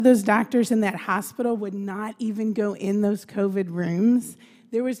Those doctors in that hospital would not even go in those COVID rooms.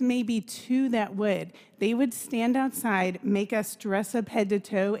 There was maybe 2 that would. They would stand outside, make us dress up head to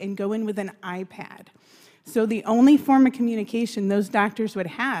toe, and go in with an iPad. So the only form of communication those doctors would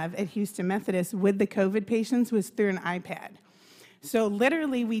have at Houston Methodist with the COVID patients was through an iPad. So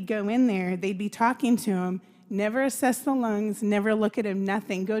literally we'd go in there, they'd be talking to them, never assess the lungs, never look at them,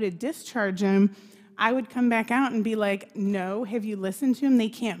 nothing, go to discharge them. I would come back out and be like, no, have you listened to them? They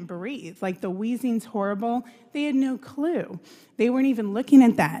can't breathe. Like, the wheezing's horrible. They had no clue. They weren't even looking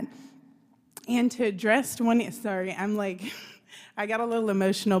at that. And to address sorry, I'm like, I got a little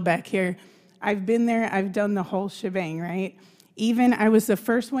emotional back here. I've been there, I've done the whole shebang, right? Even I was the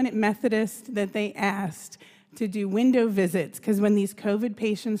first one at Methodist that they asked to do window visits, because when these COVID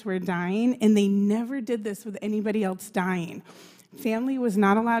patients were dying, and they never did this with anybody else dying, family was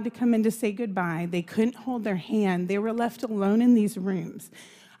not allowed to come in to say goodbye. They couldn't hold their hand. They were left alone in these rooms.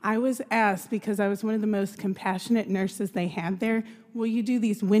 I was asked, because I was one of the most compassionate nurses they had there, will you do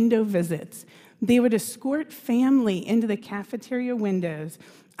these window visits? They would escort family into the cafeteria windows.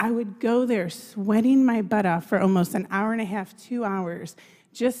 I would go there sweating my butt off for almost an hour and a half, 2 hours,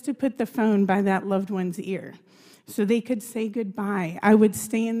 just to put the phone by that loved one's ear so they could say goodbye. I would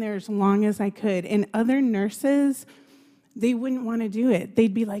stay in there as long as I could. And other nurses, they wouldn't want to do it.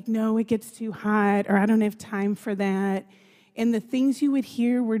 They'd be like, no, it gets too hot, or I don't have time for that. And the things you would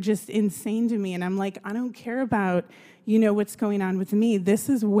hear were just insane to me. And I'm like, I don't care about, what's going on with me. This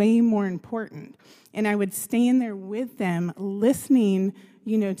is way more important. And I would stay in there with them, listening,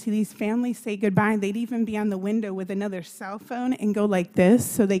 to these families say goodbye. They'd even be on the window with another cell phone and go like this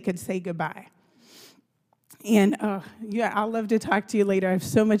so they could say goodbye. And, I'll love to talk to you later. I have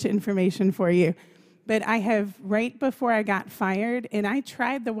so much information for you. But I have, right before I got fired, and I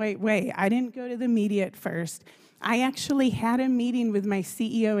tried the right way. I didn't go to the media at first. I actually had a meeting with my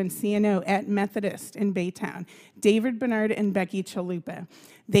CEO and CNO at Methodist in Baytown, David Bernard and Becky Chalupa.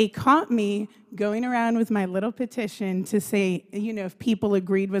 They caught me going around with my little petition to say, if people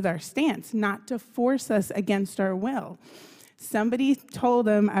agreed with our stance, not to force us against our will. Somebody told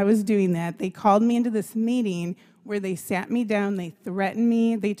them I was doing that. They called me into this meeting where they sat me down, they threatened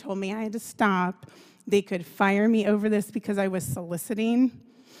me, they told me I had to stop. They could fire me over this because I was soliciting.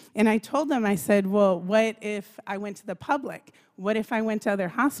 And I told them, I said, well, what if I went to the public? What if I went to other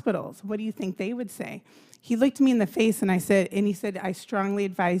hospitals? What do you think they would say? He looked me in the face and he said, I strongly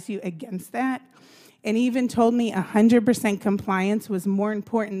advise you against that. And he even told me 100% compliance was more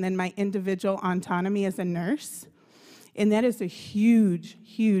important than my individual autonomy as a nurse. And that is a huge,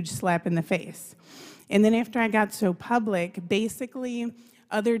 huge slap in the face. And then after I got so public, basically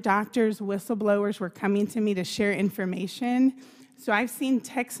other doctors, whistleblowers were coming to me to share information. So I've seen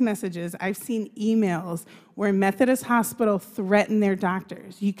text messages, I've seen emails where Methodist Hospital threatened their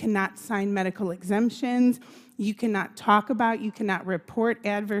doctors. You cannot sign medical exemptions, you cannot talk about, you cannot report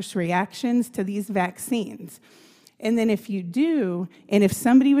adverse reactions to these vaccines. And then if you do, and if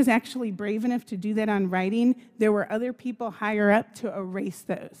somebody was actually brave enough to do that on writing, there were other people higher up to erase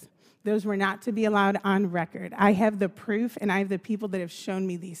those. Those were not to be allowed on record. I have the proof, and I have the people that have shown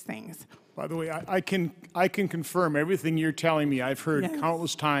me these things. By the way, I can confirm everything you're telling me. I've heard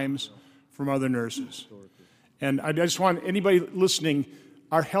countless times from other nurses. And I just want anybody listening,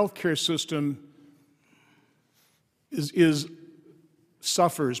 our healthcare system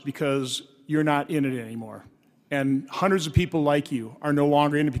suffers because you're not in it anymore. And hundreds of people like you are no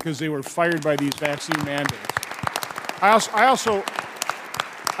longer in it because they were fired by these vaccine mandates. I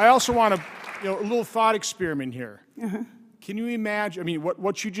also want to, a little thought experiment here. Can you imagine,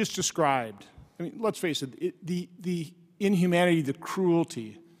 what you just described, let's face it, the inhumanity, the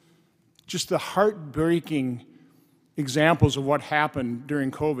cruelty, just the heartbreaking examples of what happened during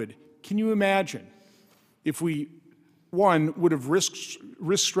COVID. Can you imagine if we, one, would have risk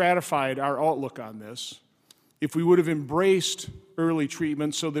stratified our outlook on this, if we would have embraced early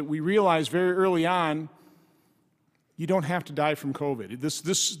treatment so that we realized very early on, you don't have to die from COVID.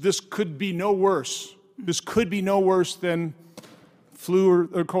 This could be no worse. This could be no worse than flu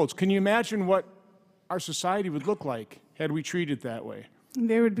or colds. Can you imagine what our society would look like had we treated that way?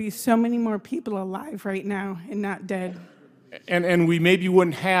 There would be so many more people alive right now and not dead. And we maybe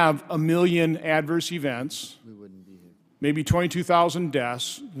wouldn't have 1 million adverse events. We wouldn't be here. Maybe 22,000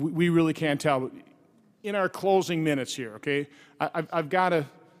 deaths. We really can't tell. In our closing minutes here, okay, I've got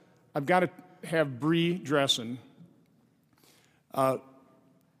to have Bree Dressen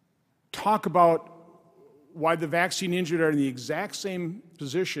talk about why the vaccine injured are in the exact same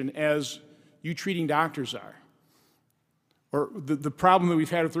position as you treating doctors are. Or the problem that we've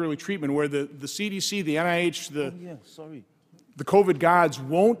had with early treatment where the CDC, the NIH, the the COVID gods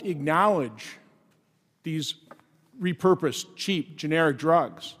won't acknowledge these repurposed, cheap, generic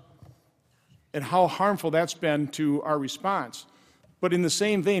drugs and how harmful that's been to our response. But in the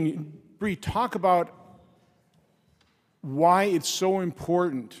same vein, Bree, talk about why it's so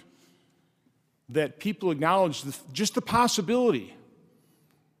important that people acknowledge just the possibility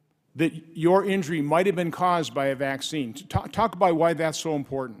that your injury might have been caused by a vaccine. Talk about why that's so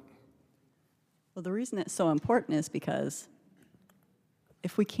important. Well, the reason it's so important is because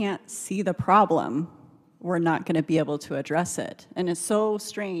if we can't see the problem, we're not going to be able to address it. And it's so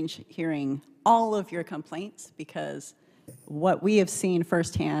strange hearing all of your complaints, because what we have seen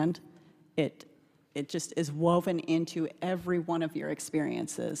firsthand, it just is woven into every one of your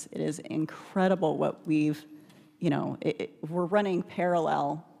experiences. It is incredible what we've, we're running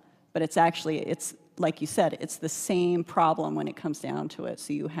parallel, but it's like you said, it's the same problem when it comes down to it.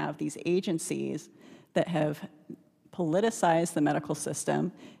 So you have these agencies that have politicized the medical system.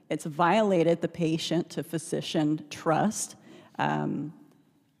 It's violated the patient to physician trust, and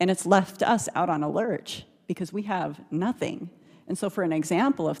it's left us out on a lurch because we have nothing. And so for an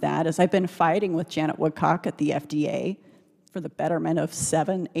example of that is I've been fighting with Janet Woodcock at the FDA for the betterment of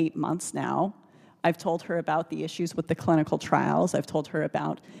 7-8 months now. I've told her about the issues with the clinical trials. I've told her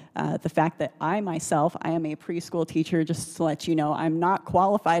about the fact that I am a preschool teacher, just to let you know. I'm not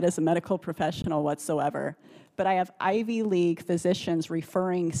qualified as a medical professional whatsoever, but I have Ivy League physicians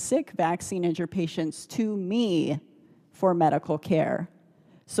referring sick vaccine-injured patients to me for medical care.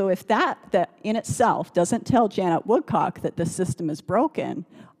 So if that in itself doesn't tell Janet Woodcock that the system is broken,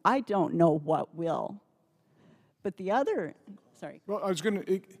 I don't know what will. But the other, sorry. Well, I was going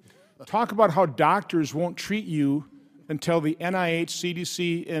to talk about how doctors won't treat you until the NIH,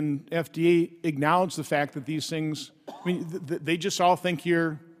 CDC, and FDA acknowledge the fact that these things, they just all think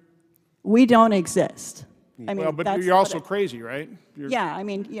you're... We don't exist. Well, but you're also crazy, right? Yeah,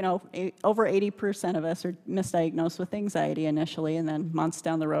 over 80% of us are misdiagnosed with anxiety initially, and then months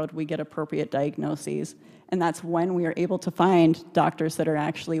down the road, we get appropriate diagnoses. And that's when we are able to find doctors that are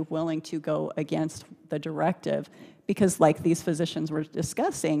actually willing to go against the directive. Because like these physicians were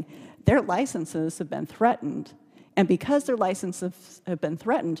discussing, their licenses have been threatened. And because their licenses have been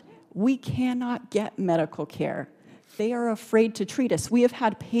threatened, we cannot get medical care. They are afraid to treat us. We have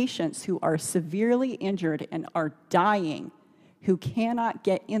had patients who are severely injured and are dying, who cannot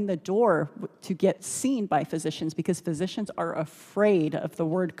get in the door to get seen by physicians because physicians are afraid of the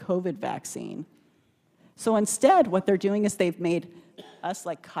word COVID vaccine. So instead, what they're doing is they've made us,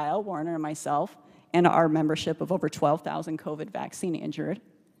 like Kyle Warner and myself, and our membership of over 12,000 COVID vaccine injured,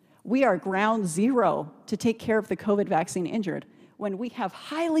 we are ground zero to take care of the COVID vaccine injured when we have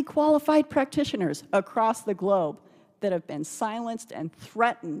highly qualified practitioners across the globe that have been silenced and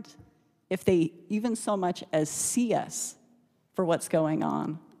threatened if they even so much as see us for what's going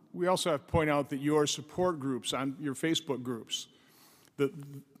on. We also have to point out that your support groups on your Facebook groups, that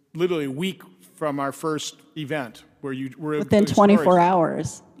literally a week from our first event, where you were within 24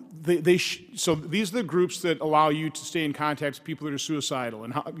 hours. So these are the groups that allow you to stay in contact with people that are suicidal.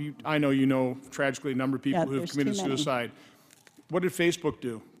 And I know tragically a number of people who have committed suicide. What did Facebook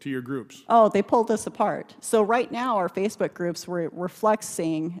do to your groups? Oh, they pulled us apart. So right now, our Facebook groups, we're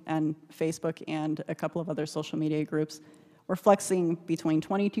flexing, and Facebook and a couple of other social media groups, we're flexing between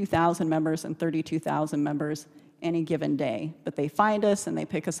 22,000 members and 32,000 members any given day. But they find us and they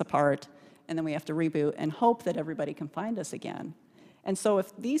pick us apart, and then we have to reboot and hope that everybody can find us again. And so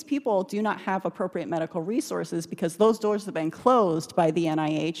if these people do not have appropriate medical resources, because those doors have been closed by the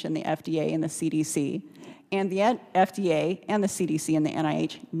NIH and the FDA and the CDC, and the FDA and the CDC and the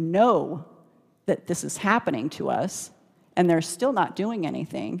NIH know that this is happening to us, and they're still not doing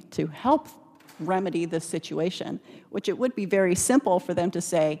anything to help remedy this situation, which it would be very simple for them to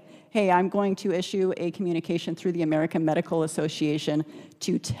say, hey, I'm going to issue a communication through the American Medical Association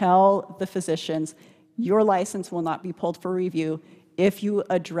to tell the physicians, your license will not be pulled for review if you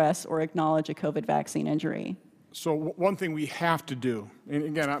address or acknowledge a COVID vaccine injury. So one thing we have to do, and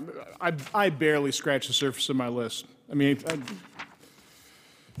again, I barely scratch the surface of my list.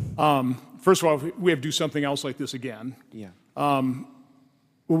 First of all, we have to do something else like this again. Yeah.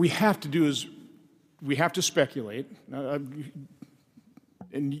 What we have to do is we have to speculate, and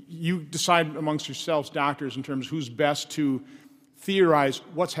you decide amongst yourselves, doctors, in terms of who's best to theorize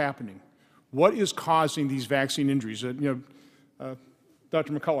what's happening. What is causing these vaccine injuries?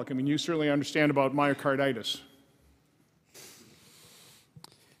 Dr. McCulloch, you certainly understand about myocarditis.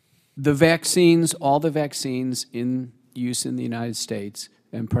 The vaccines, all the vaccines in use in the United States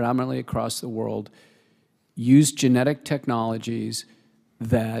and predominantly across the world, use genetic technologies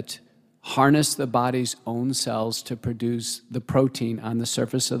that harness the body's own cells to produce the protein on the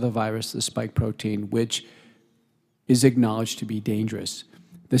surface of the virus, the spike protein, which is acknowledged to be dangerous.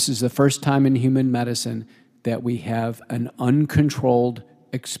 This is the first time in human medicine that we have an uncontrolled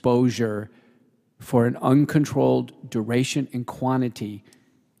exposure for an uncontrolled duration and quantity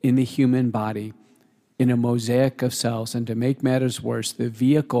in the human body in a mosaic of cells. And to make matters worse, the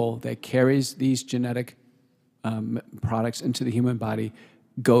vehicle that carries these genetic products into the human body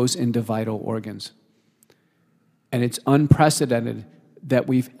goes into vital organs. And it's unprecedented that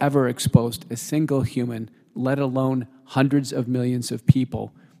we've ever exposed a single human, let alone hundreds of millions of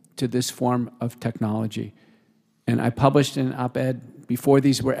people, to this form of technology. And I published an op-ed before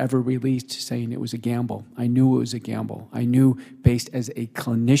these were ever released saying it was a gamble. I knew it was a gamble. I knew, based as a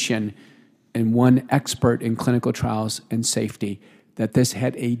clinician and one expert in clinical trials and safety, that this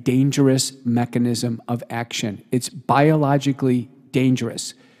had a dangerous mechanism of action. It's biologically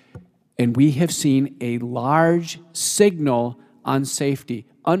dangerous. And we have seen a large signal on safety,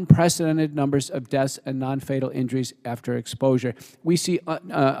 unprecedented numbers of deaths and non-fatal injuries after exposure. We see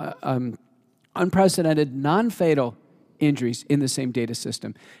unprecedented non-fatal injuries in the same data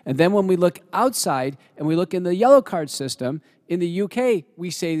system. And then when we look outside and we look in the yellow card system, in the UK, we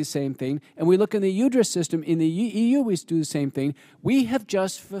say the same thing. And we look in the UDRA system, in the EU, we do the same thing. We have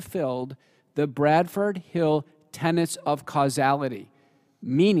just fulfilled the Bradford Hill tenets of causality.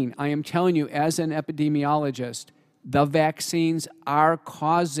 Meaning, I am telling you as an epidemiologist, the vaccines are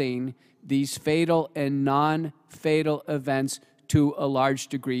causing these fatal and non-fatal events to a large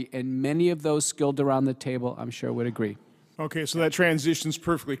degree, and many of those skilled around the table, I'm sure, would agree. Okay, so that transitions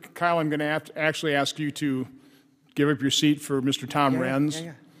perfectly. Kyle, I'm going to have to actually ask you to give up your seat for Mr. Tom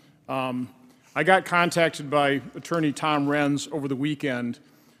Renz. I got contacted by Attorney Tom Renz over the weekend,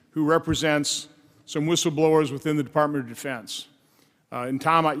 who represents some whistleblowers within the Department of Defense. And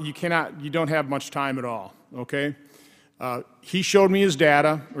Tom, you don't have much time at all, okay? He showed me his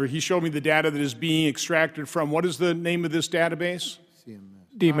data, or he showed me the data that is being extracted from, what is the name of this database?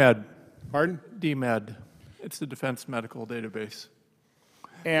 DMED. Pardon? DMED. It's the Defense Medical Database.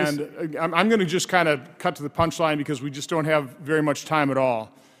 And I'm going to just kind of cut to the punchline because we just don't have very much time at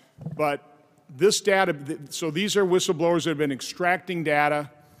all. But this data, so these are whistleblowers that have been extracting data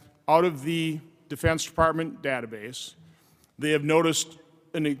out of the Defense Department database. They have noticed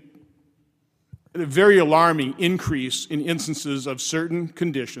a very alarming increase in instances of certain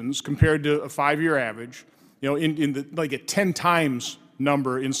conditions compared to a 5-year average, like a 10 times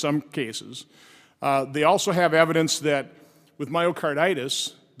number in some cases. They also have evidence that with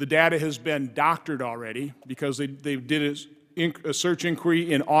myocarditis, the data has been doctored already because they did a search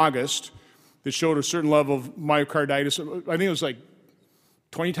inquiry in August that showed a certain level of myocarditis. I think it was like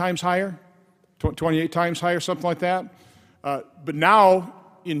 20 times higher, 28 times higher, something like that. But now,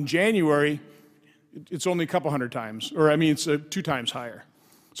 in January, it's only a couple hundred times, or it's 2 times higher.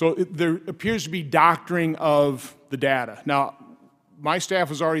 So there appears to be doctoring of the data. Now, my staff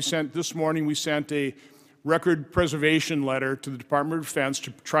has already sent, this morning we sent a record preservation letter to the Department of Defense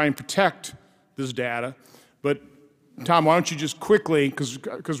to try and protect this data. But Tom, why don't you just quickly,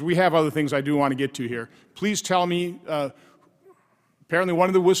 because we have other things I do want to get to here, please tell me, apparently one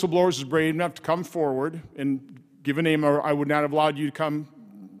of the whistleblowers is brave enough to come forward and give a name, or I would not have allowed you to come.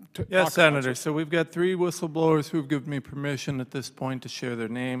 Yes, Senator. So we've got 3 whistleblowers who have given me permission at this point to share their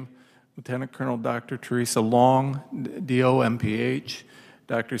name. Lieutenant Colonel Dr. Teresa Long, DO MPH,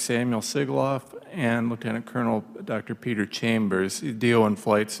 Dr. Samuel Sigloff, and Lieutenant Colonel Dr. Peter Chambers, DO and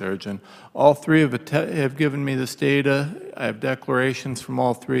Flight Surgeon. All 3 have given me this data. I have declarations from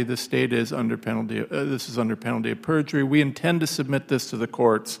all 3. This data is under penalty. This is under penalty of perjury. We intend to submit this to the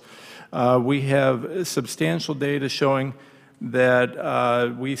courts. We have substantial data showing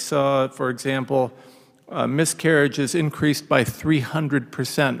that we saw, for example, miscarriages increased by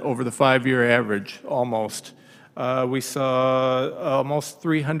 300% over the 5-year average, almost. We saw almost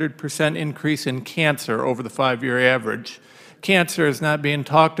 300% increase in cancer over the 5-year average. Cancer is not being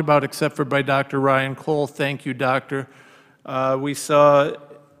talked about except for by Dr. Ryan Cole. Thank you, doctor. We saw,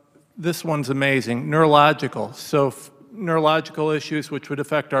 this one's amazing, neurological. So neurological issues which would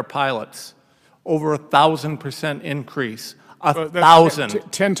affect our pilots. Over 1,000% increase.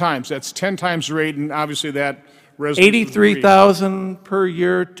 1,000. 10 times. That's 10 times the rate, and obviously that resonates. 83,000 per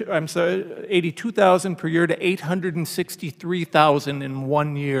year. I'm sorry, 82,000 per year to 863,000 in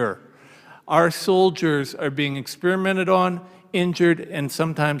 1 year. Our soldiers are being experimented on, injured, and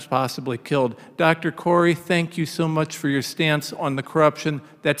sometimes possibly killed. Dr. Corey, thank you so much for your stance on the corruption.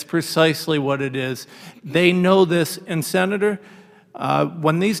 That's precisely what it is. They know this. And Senator,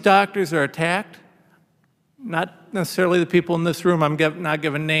 when these doctors are attacked, Not necessarily the people in this room, I'm not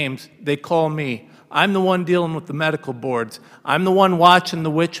giving names, they call me. I'm the one dealing with the medical boards. I'm the one watching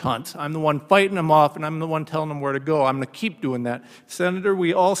the witch hunts. I'm the one fighting them off, and I'm the one telling them where to go. I'm going to keep doing that. Senator,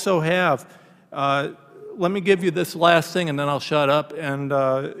 we also have, let me give you this last thing, and then I'll shut up and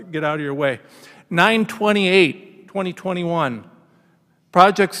get out of your way. 9/28/2021,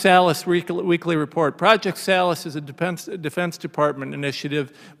 Project Salus weekly report. Project Salus is a Defense Department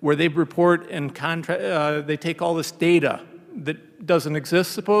initiative where they report and they take all this data that doesn't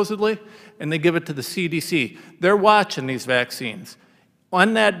exist supposedly, and they give it to the CDC. They're watching these vaccines.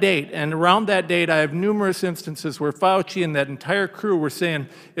 On that date, and around that date, I have numerous instances where Fauci and that entire crew were saying,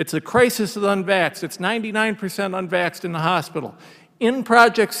 it's a crisis of unvaxxed, it's 99% unvaxxed in the hospital. In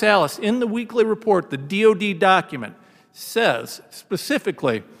Project Salus, in the weekly report, the DOD document says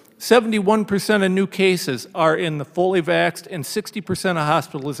specifically 71% of new cases are in the fully vaxxed and 60% of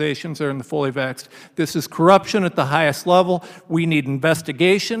hospitalizations are in the fully vaxxed. This is corruption at the highest level. We need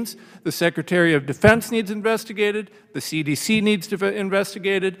investigations. The Secretary of Defense needs investigated. The CDC needs to be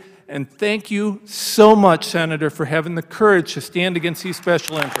investigated. And thank you so much, Senator, for having the courage to stand against these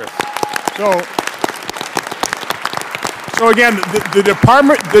special interests. So again, the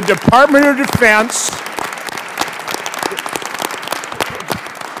Department of Defense.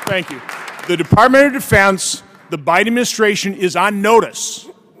 Thank you. The Department of Defense, the Biden administration is on notice.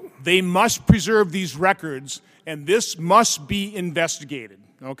 They must preserve these records, and this must be investigated,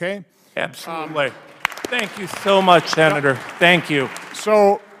 okay? Absolutely. Thank you so much, Senator. Thank you.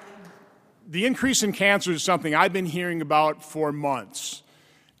 So the increase in cancer is something I've been hearing about for months.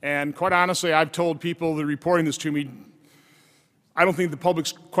 And quite honestly, I've told people that are reporting this to me, I don't think the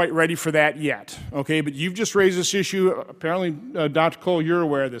public's quite ready for that yet, okay? But you've just raised this issue. Apparently, Dr. Cole, you're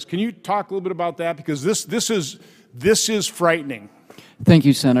aware of this. Can you talk a little bit about that? Because this is frightening. Thank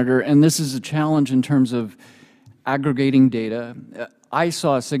you, Senator. And this is a challenge in terms of aggregating data. I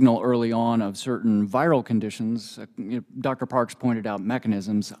saw a signal early on of certain viral conditions. Dr. Parks pointed out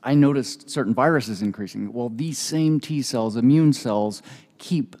mechanisms. I noticed certain viruses increasing. Well, these same T cells, immune cells,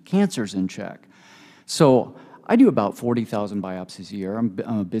 keep cancers in check. So I do about 40,000 biopsies a year. I'm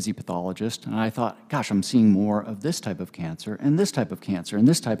a busy pathologist, and I thought, gosh, I'm seeing more of this type of cancer, and this type of cancer, and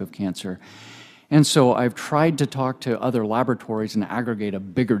this type of cancer. And so I've tried to talk to other laboratories and aggregate a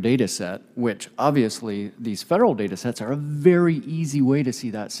bigger data set, which obviously these federal data sets are a very easy way to see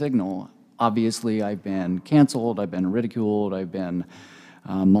that signal. Obviously, I've been canceled, I've been ridiculed, I've been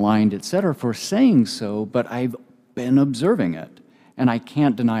maligned, et cetera, for saying so, but I've been observing it. And I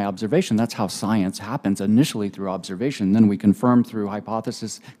can't deny observation. That's how science happens, initially through observation, then we confirm through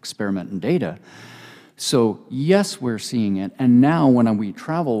hypothesis, experiment, and data. So yes, we're seeing it. And now when we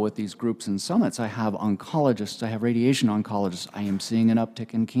travel with these groups and summits, I have oncologists, I have radiation oncologists. I am seeing an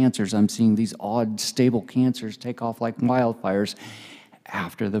uptick in cancers. I'm seeing these odd, stable cancers take off like wildfires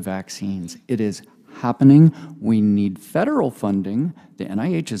after the vaccines. It is happening. We need federal funding. The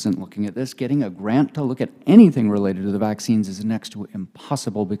NIH isn't looking at this. Getting a grant to look at anything related to the vaccines is next to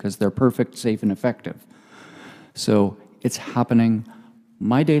impossible because they're perfect, safe, and effective. So it's happening.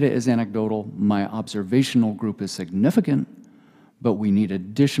 My data is anecdotal. My observational group is significant, but we need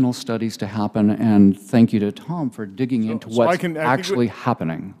additional studies to happen. And thank you to Tom for digging into what's actually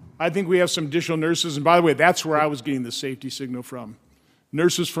happening. I think we have some additional nurses. And by the way, that's where I was getting the safety signal from.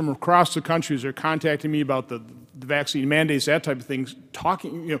 Nurses from across the country are contacting me about the vaccine mandates, that type of thing,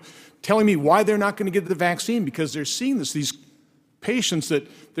 telling me why they're not going to get the vaccine because they're seeing these patients that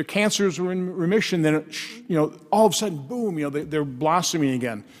their cancers were in remission, then all of a sudden, boom, they're blossoming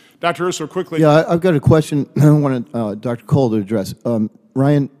again. Dr. Ursula, quickly. Yeah, I've got a question I want Dr. Cole to address.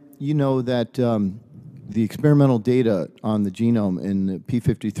 Ryan, you know that the experimental data on the genome in the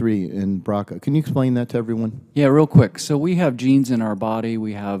P53 in BRCA, can you explain that to everyone? Yeah, real quick. So we have genes in our body,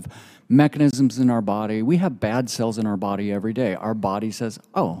 we have mechanisms in our body, we have bad cells in our body every day. Our body says,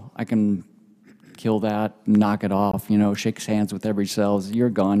 oh, I can kill that, knock it off, shakes hands with every cell, you're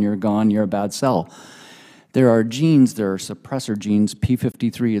gone, you're a bad cell. There are genes, there are suppressor genes,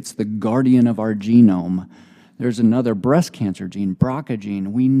 P53, it's the guardian of our genome. There's another breast cancer gene, BRCA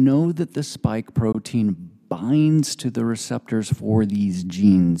gene. We know that the spike protein binds to the receptors for these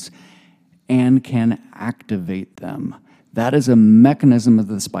genes and can activate them. That is a mechanism of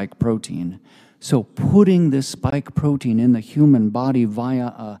the spike protein. So putting this spike protein in the human body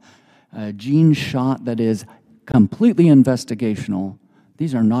via a gene shot that is completely investigational,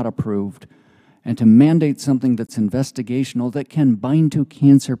 these are not approved, and to mandate something that's investigational that can bind to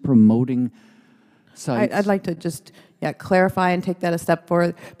cancer-promoting sites. I'd like to just clarify and take that a step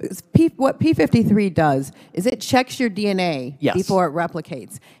forward. Because what P53 does is it checks your DNA Yes. before it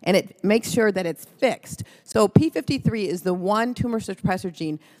replicates, and it makes sure that it's fixed. So P53 is the one tumor suppressor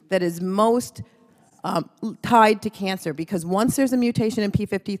gene that is most tied to cancer, because once there's a mutation in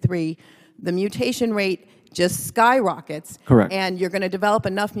P53, the mutation rate just skyrockets. Correct. And you're going to develop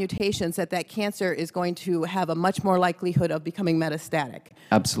enough mutations that that cancer is going to have a much more likelihood of becoming metastatic.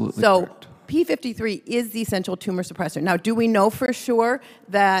 Absolutely So correct. P53 is the essential tumor suppressor. Now, do we know for sure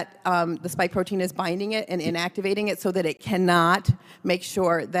that the spike protein is binding it and inactivating it so that it cannot make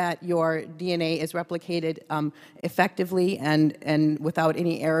sure that your DNA is replicated effectively and without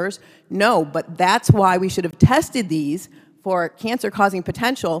any errors? No, but that's why we should have tested these for cancer-causing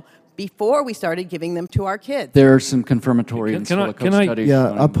potential before we started giving them to our kids. There are some confirmatory in Can I- silico can I- studies. Yeah,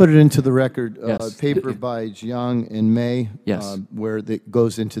 showing- I'll put it into the record. Yes. Paper by Jiang and May. Yes. Where it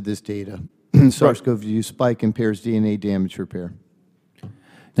goes into this data. SARS-CoV-2 spike impairs DNA damage repair.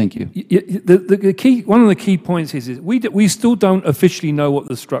 Thank you. The key, one of the key points is we still don't officially know what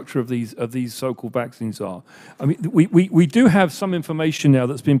the structure of these so-called vaccines are. I mean, we do have some information now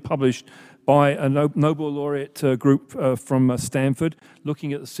that's been published by a Nobel laureate group from Stanford,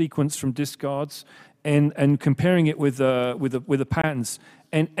 looking at the sequence from discards and comparing it with the patents.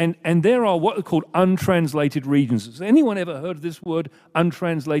 And there are what are called untranslated regions. Has anyone ever heard of this word,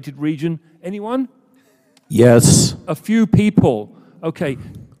 untranslated region? Anyone? Yes. A few people. Okay.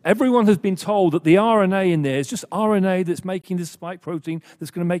 Everyone has been told that the RNA in there is just RNA that's making this spike protein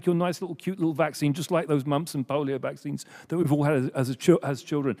that's going to make your nice little cute little vaccine, just like those mumps and polio vaccines that we've all had as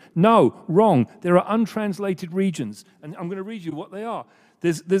children. No, wrong. There are untranslated regions, and I'm going to read you what they are.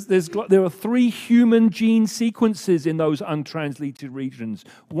 There are 3 human gene sequences in those untranslated regions.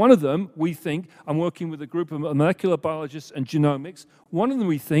 One of them, we think, I'm working with a group of molecular biologists and genomics, one of them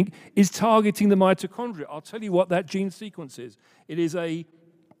we think is targeting the mitochondria. I'll tell you what that gene sequence is. It is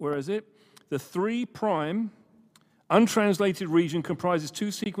where is it? The 3' untranslated region comprises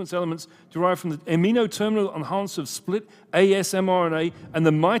 2 sequence elements derived from the amino-terminal enhancer of split AS mRNA and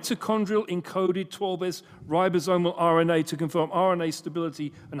the mitochondrial encoded 12S ribosomal RNA to confirm RNA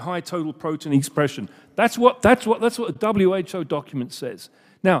stability and high total protein expression. That's what a WHO document says.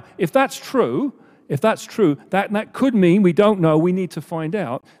 Now, if that's true, that could mean, we don't know, we need to find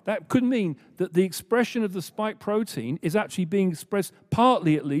out, that could mean that the expression of the spike protein is actually being expressed,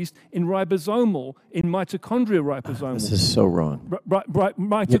 partly at least, in mitochondrial ribosomal. This is so wrong.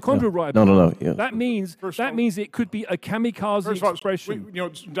 Mitochondrial ribosomal. No. Yeah. That means it could be a kamikaze First of all, expression.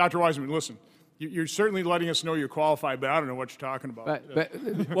 Dr. Wiseman, listen. You're certainly letting us know you're qualified, but I don't know what you're talking about.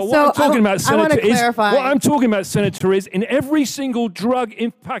 Well, what I'm talking about, Senator, is in every single drug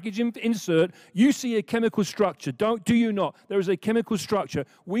package insert, you see a chemical structure. Do you not? There is a chemical structure.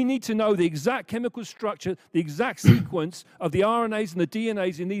 We need to know the exact chemical structure, the exact sequence of the RNAs and the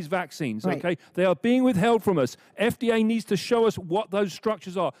DNAs in these vaccines. Right. Okay, they are being withheld from us. FDA needs to show us what those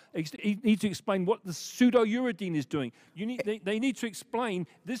structures are. It needs to explain what the pseudouridine is doing. They need to explain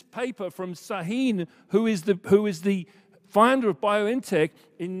this paper from Sahih, who is the founder of BioNTech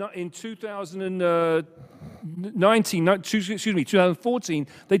in 2014,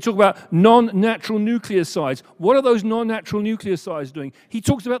 they talk about non-natural nucleosides. What are those non-natural nucleosides doing? He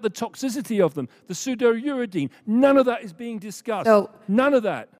talks about the toxicity of them, the pseudouridine. None of that is being discussed. None of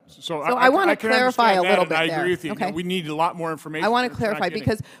that. So I want to clarify a little bit I there. agree with you. Okay. We need a lot more information. I want to clarify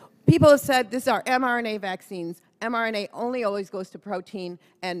because people have said this are mRNA vaccines. mRNA only always goes to protein,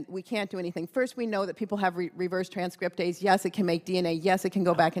 and we can't do anything. First, we know that people have reverse transcriptase. Yes, it can make DNA. Yes, it can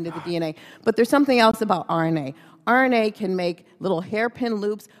go back into the DNA. But there's something else about RNA. RNA can make little hairpin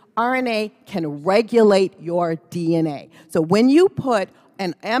loops. RNA can regulate your DNA. So when you put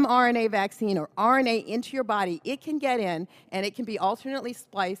an mRNA vaccine or RNA into your body, it can get in, and it can be alternately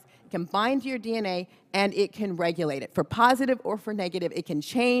spliced, it can bind to your DNA, and it can regulate it. For positive or for negative, it can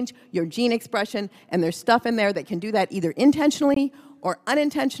change your gene expression, and there's stuff in there that can do that either intentionally or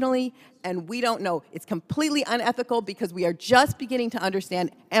unintentionally, and we don't know. It's completely unethical because we are just beginning to understand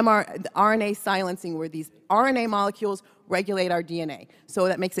RNA silencing, where these RNA molecules regulate our DNA. So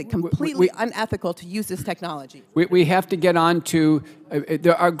that makes it completely unethical to use this technology. We have to get on to,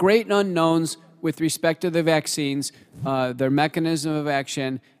 there are great unknowns with respect to the vaccines, their mechanism of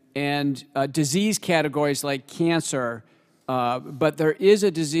action, and disease categories like cancer. But there is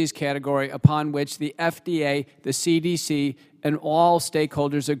a disease category upon which the FDA, the CDC, and all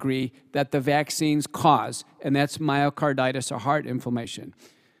stakeholders agree that the vaccines cause, and that's myocarditis or heart inflammation.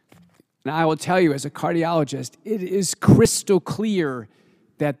 And I will tell you, as a cardiologist, it is crystal clear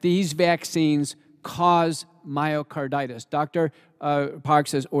that these vaccines cause myocarditis. Dr.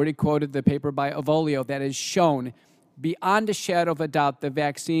 Parks has already quoted the paper by Avolio that has shown beyond a shadow of a doubt the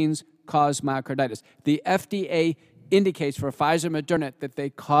vaccines cause myocarditis. The FDA indicates for Pfizer and Moderna that they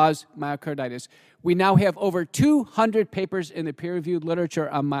cause myocarditis. We now have over 200 papers in the peer-reviewed literature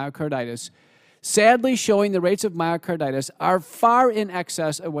on myocarditis, sadly showing the rates of myocarditis are far in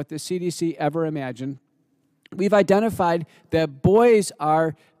excess of what the CDC ever imagined. We've identified that boys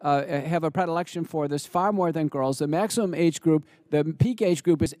have a predilection for this far more than girls. The maximum age group, the peak age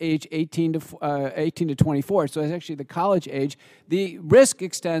group is age 18 to 24, so it's actually the college age. The risk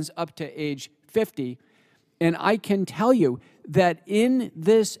extends up to age 50. And I can tell you that in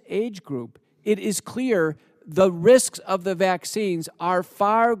this age group, it is clear the risks of the vaccines are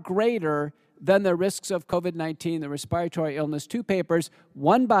far greater than the risks of COVID-19, the respiratory illness. Two papers,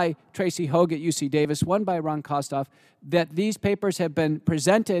 one by Tracy Hogue at UC Davis, one by Ron Kostoff, that these papers have been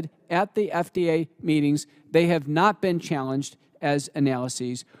presented at the FDA meetings. They have not been challenged as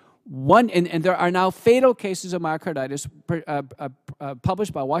analyses. And there are now fatal cases of myocarditis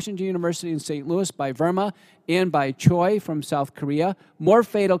published by Washington University in St. Louis, by Rmna, and by Choi from South Korea. More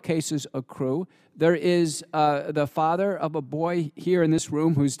fatal cases accrue. There is the father of a boy here in this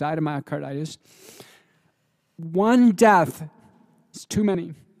room who's died of myocarditis. One death is too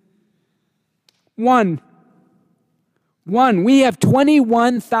many. One. We have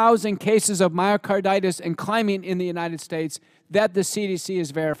 21,000 cases of myocarditis and climbing in the United States that the CDC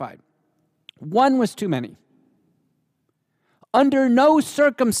has verified. One was too many. Under no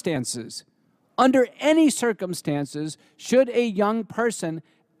circumstances, under any circumstances, should a young person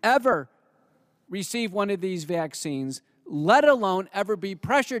ever receive one of these vaccines, let alone ever be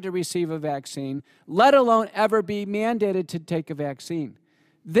pressured to receive a vaccine, let alone ever be mandated to take a vaccine.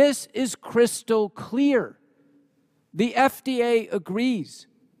 This is crystal clear. The FDA agrees.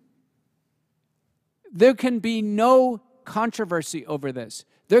 There can be no controversy over this.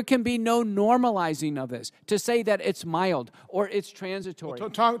 There can be no normalizing of this to say that it's mild or it's transitory. Well,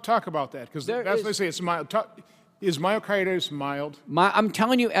 talk about that, because that's what they say, it's mild. Is myocarditis mild? I'm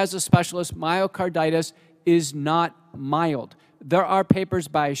telling you as a specialist, myocarditis is not mild. There are papers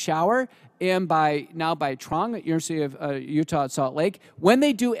by Schauer and now by Trong at University of Utah at Salt Lake. When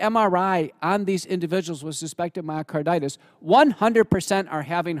they do MRI on these individuals with suspected myocarditis, 100% are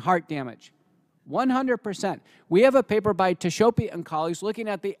having heart damage. 100%. We have a paper by Teshopi and colleagues looking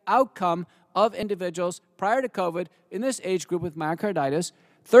at the outcome of individuals prior to COVID in this age group with myocarditis.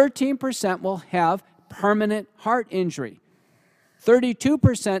 13% will have permanent heart injury.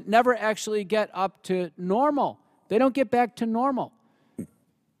 32% never actually get up to normal. They don't get back to normal.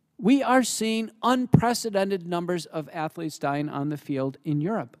 We are seeing unprecedented numbers of athletes dying on the field in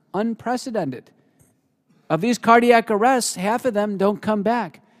Europe. Unprecedented. Of these cardiac arrests, half of them don't come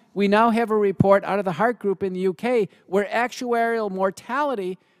back. We now have a report out of the Heart Group in the UK where actuarial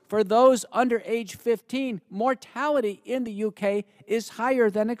mortality for those under age 15, mortality in the UK is higher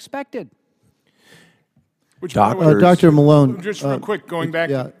than expected. Dr. Malone. Just real quick, going back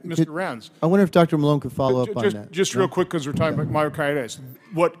to Mr. Renz. I wonder if Dr. Malone could follow up on that. Just real quick, because we're talking about myocarditis.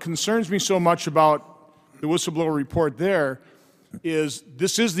 What concerns me so much about the whistleblower report there is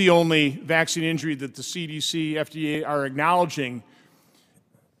this is the only vaccine injury that the CDC, FDA are acknowledging.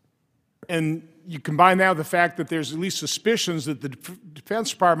 And you combine that with the fact that there's at least suspicions that the Defense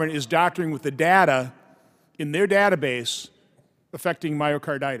Department is doctoring with the data in their database affecting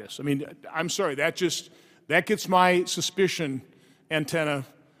myocarditis. I mean, I'm sorry, that gets my suspicion antenna.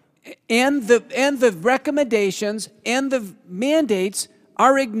 And the recommendations and the mandates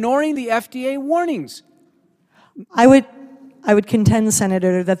are ignoring the FDA warnings. I would contend,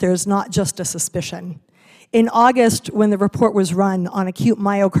 Senator, that there's not just a suspicion. In August, when the report was run on acute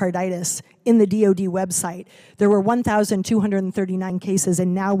myocarditis in the DoD website, there were 1,239 cases,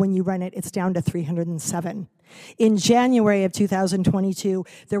 and now when you run it, it's down to 307. In January of 2022,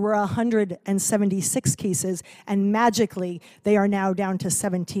 there were 176 cases, and magically, they are now down to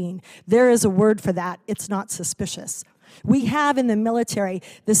 17. There is a word for that. It's not suspicious. We have in the military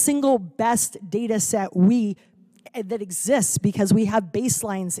the single best data set that exists because we have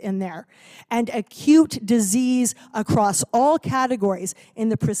baselines in there. And acute disease across all categories in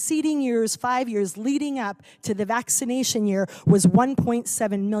the preceding years, 5 years leading up to the vaccination year, was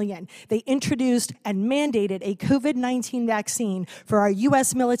 1.7 million. They introduced and mandated a COVID-19 vaccine for our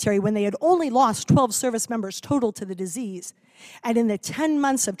U.S. military when they had only lost 12 service members total to the disease. And in the 10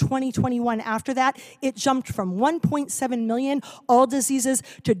 months of 2021 after that, it jumped from 1.7 million, all diseases,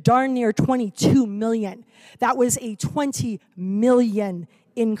 to darn near 22 million. That was a 20 million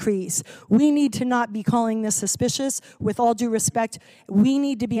increase. We need to not be calling this suspicious. With all due respect, we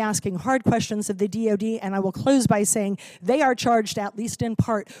need to be asking hard questions of the DoD, and I will close by saying they are charged, at least in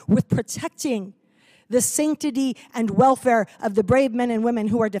part, with protecting the sanctity and welfare of the brave men and women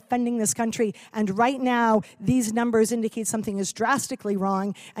who are defending this country. And right now, these numbers indicate something is drastically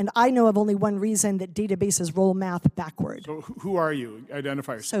wrong, and I know of only one reason that databases roll math backward. So who are you?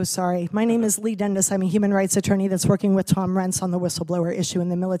 Identify yourself. So sorry. My name is Lee Dundas. I'm a human rights attorney that's working with Tom Renz on the whistleblower issue in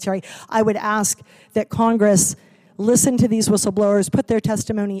the military. I would ask that Congress listen to these whistleblowers, put their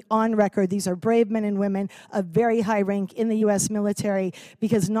testimony on record. These are brave men and women of very high rank in the U.S. military,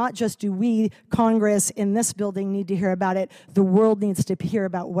 because not just do we, Congress, in this building need to hear about it, the world needs to hear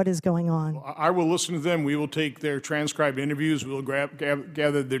about what is going on. Well, I will listen to them. We will take their transcribed interviews. We will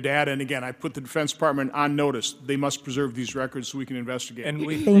gather their data. And again, I put the Defense Department on notice. They must preserve these records so we can investigate. And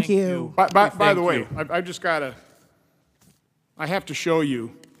we Thank you. By the way, I've just got to, I have to show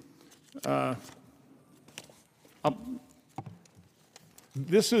you.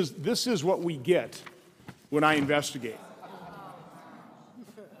 This is what we get when I investigate.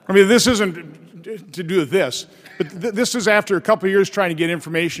 I mean, this isn't to do with this, but this is after a couple of years trying to get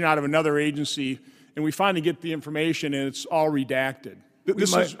information out of another agency, and we finally get the information, and it's all redacted.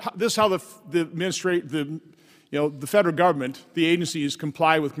 This is how the federal government, the agencies,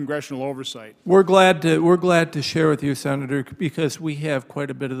 comply with congressional oversight. We're glad to share with you, Senator, because we have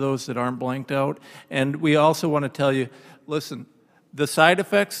quite a bit of those that aren't blanked out. And we also want to tell you, listen, the side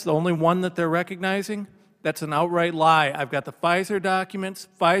effects, the only one that they're recognizing, that's an outright lie. I've got the Pfizer documents.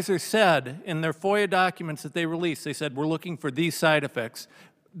 Pfizer said in their FOIA documents that they released, they said, we're looking for these side effects.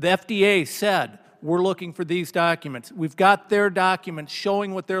 The FDA said, we're looking for these documents. We've got their documents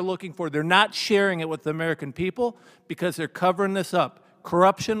showing what they're looking for. They're not sharing it with the American people because they're covering this up.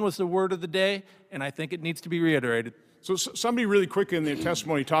 Corruption was the word of the day, and I think it needs to be reiterated. So somebody really quickly in their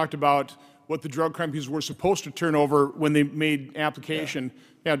testimony talked about what the drug companies were supposed to turn over when they made application.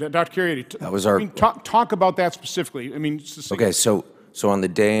 Yeah, Dr. Carey, that was our talk about that specifically. I mean, okay, so on the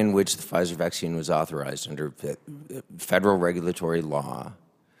day in which the Pfizer vaccine was authorized under federal regulatory law,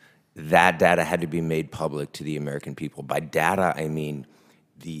 that data had to be made public to the American people. By data, I mean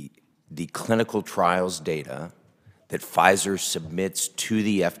the clinical trials data that Pfizer submits to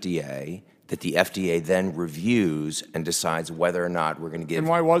the FDA, that the FDA then reviews and decides whether or not we're going to give. And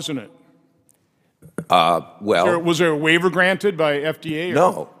why wasn't it? Well, was there a waiver granted by FDA?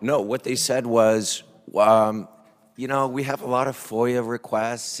 No. What they said was, you know, we have a lot of FOIA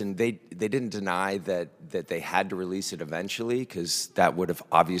requests, and they didn't deny that they had to release it eventually, because that would have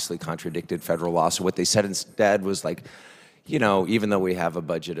obviously contradicted federal law. So what they said instead was like, you know, even though we have a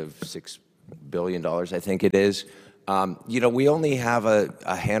budget of $6 billion, I think it is, you know, we only have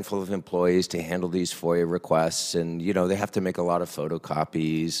a handful of employees to handle these FOIA requests, and, you know, they have to make a lot of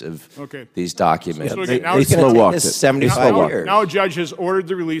photocopies of these documents. So they slow-walked it. 75 years. Now a judge has ordered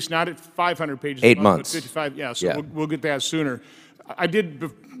the release, not at 500 pages. 8 months. But 55, yeah, so we'll get that sooner.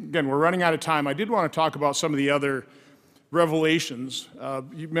 Again, we're running out of time. I did want to talk about some of the other revelations.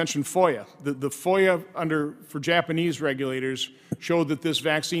 You mentioned FOIA. The FOIA for Japanese regulators showed that this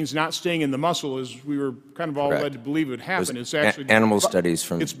vaccine's not staying in the muscle, as we were kind of all led to believe it would happen. It's actually animal studies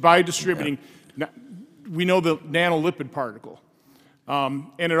from. It's by distributing. Yeah. We know the nanolipid particle,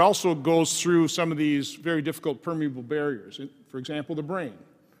 and it also goes through some of these very difficult permeable barriers. For example, the brain.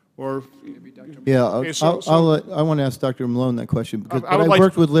 Or yeah, I want to ask Dr. Malone that question, because I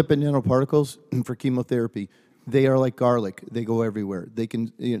worked with lipid nanoparticles for chemotherapy. They are like garlic. They go everywhere. They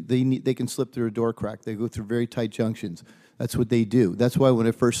can, they can slip through a door crack. They go through very tight junctions. That's what they do. That's why when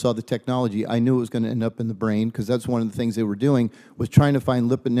I first saw the technology, I knew it was going to end up in the brain, because that's one of the things they were doing, was trying to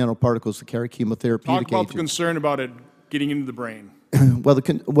find lipid nanoparticles to carry chemotherapeutic agents. Talk about the concern about it getting into the brain.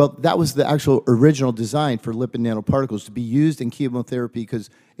 Well, that was the actual original design for lipid nanoparticles, to be used in chemotherapy,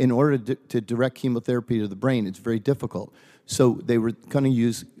 because in order to direct chemotherapy to the brain, it's very difficult. So they were going to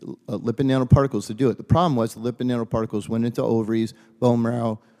use lipid nanoparticles to do it. The problem was the lipid nanoparticles went into ovaries, bone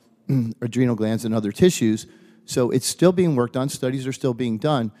marrow, adrenal glands, and other tissues. So it's still being worked on. Studies are still being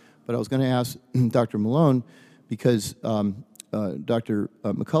done. But I was going to ask Dr. Malone, because Dr.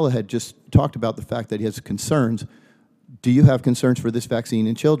 McCullough had just talked about the fact that he has concerns. Do you have concerns for this vaccine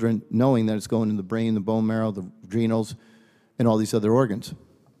in children, knowing that it's going in the brain, the bone marrow, the adrenals, and all these other organs?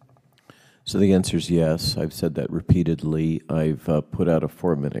 So the answer is yes. I've said that repeatedly. I've put out a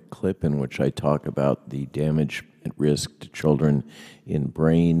 4-minute clip in which I talk about the damage at risk to children in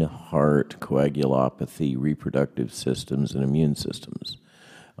brain, heart, coagulopathy, reproductive systems, and immune systems.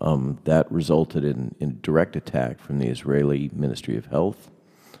 That resulted in a direct attack from the Israeli Ministry of Health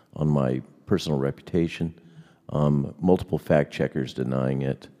on my personal reputation. multiple fact checkers denying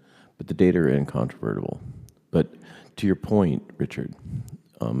it, but the data are incontrovertible. But to your point, Richard,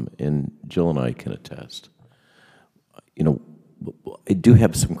 and Jill and I can attest, you know, I do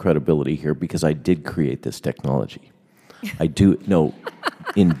have some credibility here because I did create this technology. I do know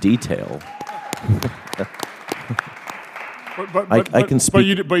in detail. I can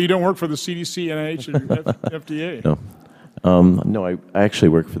speak. But you don't work for the CDC, NIH, or FDA. No, no. I actually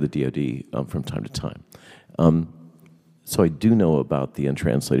work for the DoD from time to time. So I do know about the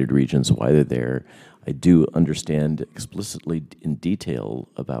untranslated regions, why they're there. I do understand explicitly in detail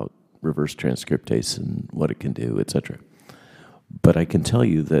about reverse transcriptase and what it can do, et cetera. But I can tell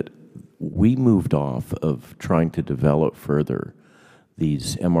you that we moved off of trying to develop further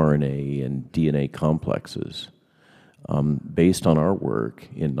these mRNA and DNA complexes based on our work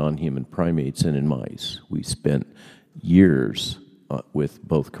in non-human primates and in mice. We spent years with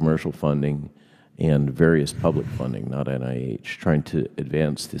both commercial funding and various public funding, not NIH, trying to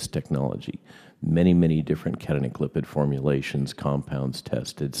advance this technology. Many, many different cationic lipid formulations, compounds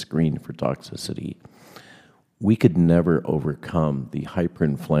tested, screened for toxicity. We could never overcome the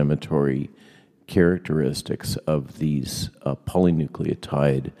hyperinflammatory characteristics of these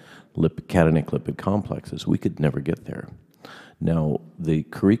polynucleotide cationic lipid complexes. We could never get there. Now, the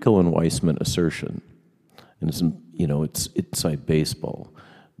Carrico and Weissman assertion, and it's, you know, it's inside baseball.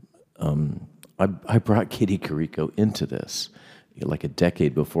 I brought Katie Carrico into this like a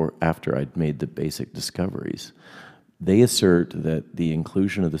decade after I'd made the basic discoveries. They assert that the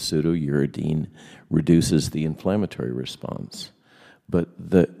inclusion of the pseudouridine reduces the inflammatory response. But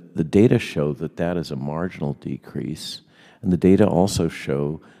the data show that that is a marginal decrease, and the data also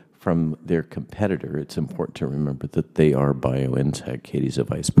show from their competitor, it's important to remember that they are BioNTech, Katie's a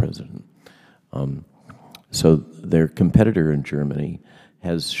vice president. So their competitor in Germany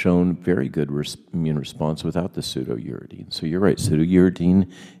has shown very good immune response without the pseudouridine. So you're right,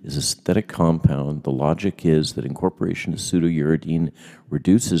 pseudouridine is a synthetic compound. The logic is that incorporation of pseudouridine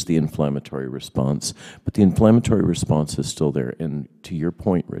reduces the inflammatory response, but the inflammatory response is still there. And to your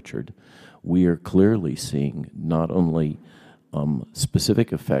point, Richard, we are clearly seeing not only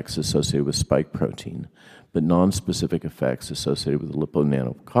specific effects associated with spike protein, but non-specific effects associated with the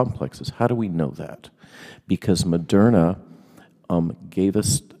liponanocomplexes. How do we know that? Because Moderna gave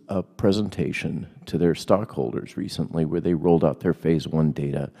us a presentation to their stockholders recently where they rolled out their phase 1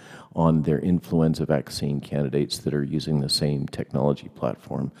 data on their influenza vaccine candidates that are using the same technology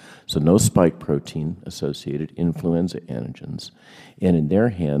platform. So no spike protein associated influenza antigens. And in their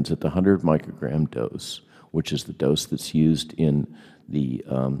hands at the 100 microgram dose, which is the dose that's used in the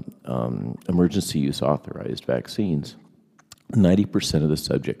emergency use authorized vaccines, 90% of the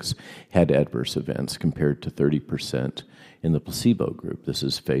subjects had adverse events compared to 30% in the placebo group. This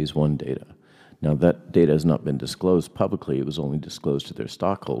is phase 1 data. Now that data has not been disclosed publicly, it was only disclosed to their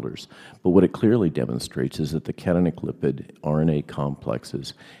stockholders, but what it clearly demonstrates is that the cationic lipid RNA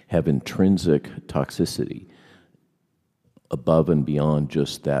complexes have intrinsic toxicity above and beyond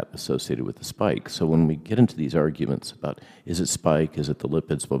just that associated with the spike. So when we get into these arguments about is it spike, is it the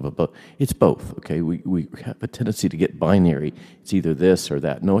lipids, blah, blah, blah, it's both, okay? We have a tendency to get binary. It's either this or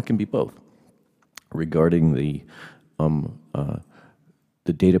that. No, it can be both. Regarding the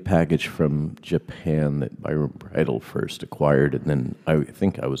data package from Japan that Byron Bridle first acquired, and then I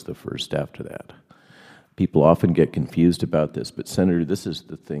think I was the first after that. People often get confused about this, but Senator, this is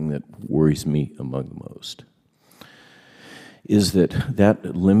the thing that worries me among the most, is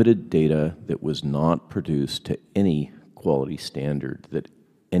that limited data that was not produced to any quality standard that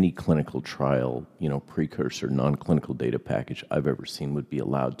any clinical trial, you know, precursor, non-clinical data package I've ever seen would be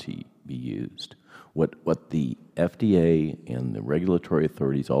allowed to be used. What the FDA and the regulatory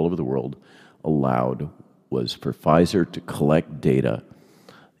authorities all over the world allowed was for Pfizer to collect data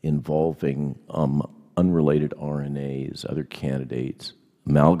involving unrelated RNAs, other candidates,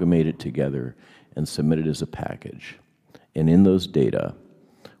 amalgamate it together, and submit it as a package. And in those data,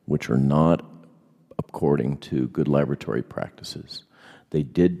 which are not according to good laboratory practices, they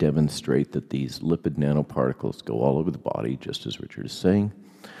did demonstrate that these lipid nanoparticles go all over the body, just as Richard is saying,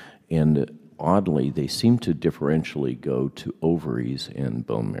 and oddly, they seem to differentially go to ovaries and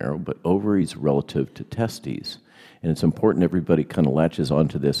bone marrow, but ovaries relative to testes. And it's important everybody kind of latches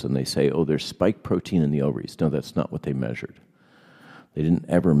onto this and they say, oh, there's spike protein in the ovaries. No, that's not what they measured. They didn't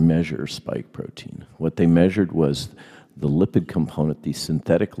ever measure spike protein. What they measured was the lipid component, these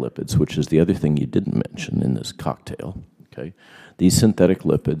synthetic lipids, which is the other thing you didn't mention in this cocktail, okay? These synthetic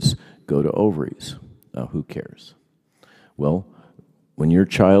lipids go to ovaries. Now, who cares? Well, when your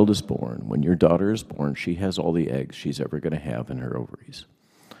child is born, when your daughter is born, she has all the eggs she's ever going to have in her ovaries.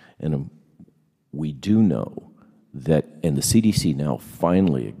 And we do know that, and the CDC now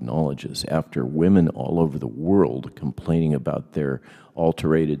finally acknowledges, after women all over the world complaining about their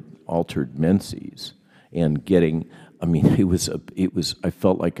altered menses and getting, I mean, I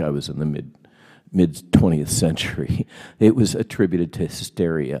felt like I was in the mid 20th century. It was attributed to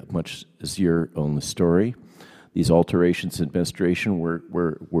hysteria, much as your own story. These alterations in menstruation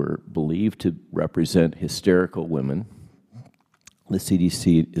were believed to represent hysterical women. The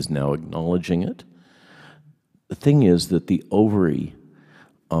CDC is now acknowledging it. The thing is that the ovary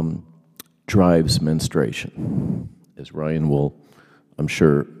drives menstruation, as Ryan will, I'm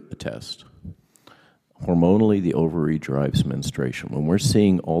sure, attest. Hormonally, the ovary drives menstruation. When we're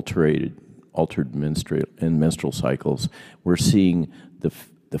seeing altered menstrual cycles, we're seeing the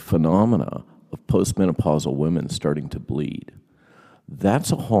phenomena of postmenopausal women starting to bleed.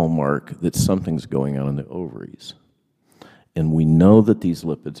 That's a hallmark that something's going on in the ovaries. And we know that these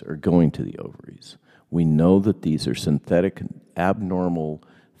lipids are going to the ovaries. We know that these are synthetic, abnormal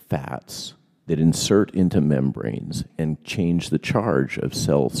fats that insert into membranes and change the charge of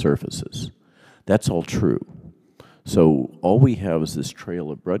cell surfaces. That's all true. So all we have is this trail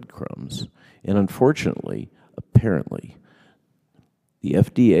of breadcrumbs, and unfortunately, apparently, the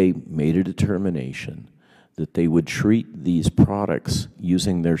FDA made a determination that they would treat these products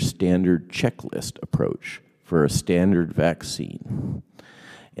using their standard checklist approach for a standard vaccine.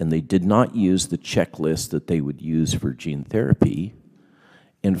 And they did not use the checklist that they would use for gene therapy.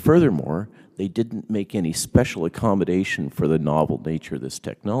 And furthermore, they didn't make any special accommodation for the novel nature of this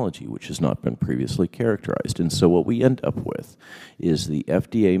technology, which has not been previously characterized. And so what we end up with is the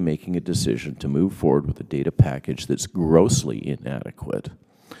FDA making a decision to move forward with a data package that's grossly inadequate,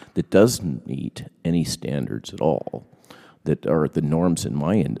 that doesn't meet any standards at all, that are the norms in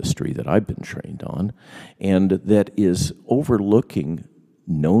my industry that I've been trained on, and that is overlooking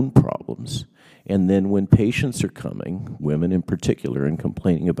known problems. And then when patients are coming, women in particular, and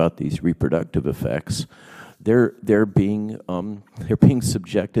complaining about these reproductive effects, they're being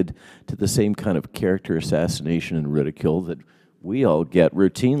subjected to the same kind of character assassination and ridicule that we all get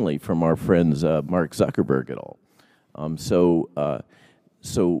routinely from our friends Mark Zuckerberg et al.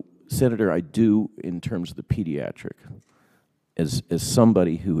 So Senator, I do, in terms of the pediatric, as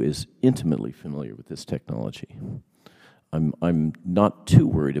somebody who is intimately familiar with this technology, I'm not too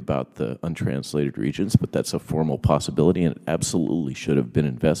worried about the untranslated regions, but that's a formal possibility, and it absolutely should have been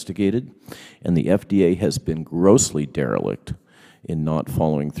investigated. And the FDA has been grossly derelict in not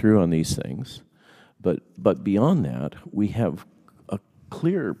following through on these things. But beyond that, we have a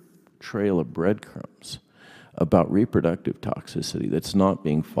clear trail of breadcrumbs about reproductive toxicity that's not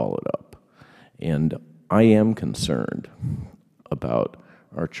being followed up. And I am concerned about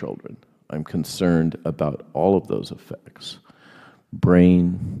our children. I'm concerned about all of those effects: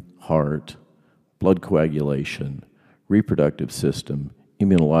 brain, heart, blood coagulation, reproductive system,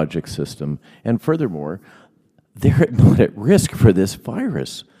 immunologic system, and furthermore, they're not at risk for this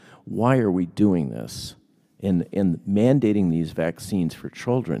virus. Why are we doing this? And mandating these vaccines for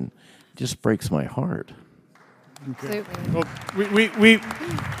children just breaks my heart. Okay. Well, we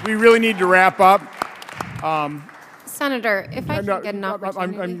really need to wrap up. Senator, if I can get an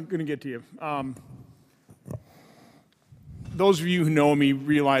opportunity. I'm going to get to you. Those of you who know me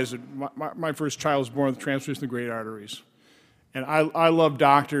realize that my first child was born with transfers in the great arteries. And I love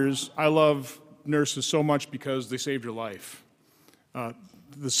doctors. I love nurses so much because they saved your life.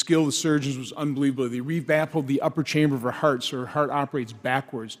 The skill of the surgeons was unbelievable. They revamped the upper chamber of her heart so her heart operates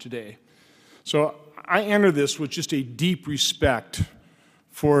backwards today. So I enter this with just a deep respect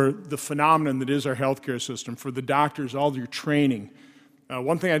for the phenomenon that is our healthcare system, for the doctors, all your training.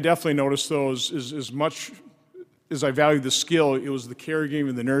 One thing I definitely noticed, though, is as much as I value the skill, it was the caregiving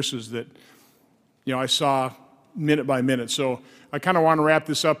of the nurses that, I saw minute by minute. So I kind of want to wrap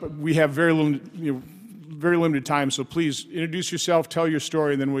this up. We have very limited time, so please introduce yourself, tell your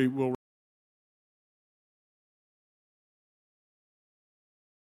story, and then we will.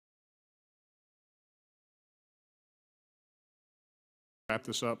 Wrap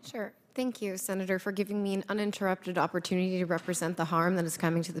this up. Sure. Thank you, Senator, for giving me an uninterrupted opportunity to represent the harm that is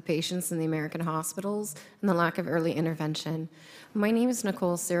coming to the patients in the American hospitals and the lack of early intervention. My name is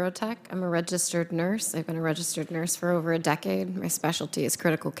Nicole Sirotek. I'm a registered nurse. I've been a registered nurse for over a decade. My specialty is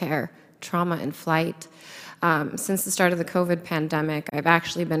critical care, trauma, and flight. Since the start of the COVID pandemic, I've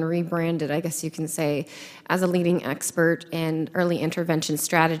actually been rebranded, I guess you can say, as a leading expert in early intervention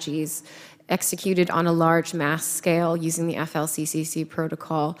strategies executed on a large mass scale using the FLCCC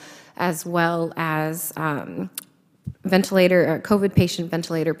protocol, as well as COVID patient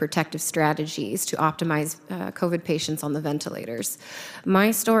ventilator protective strategies to optimize COVID patients on the ventilators.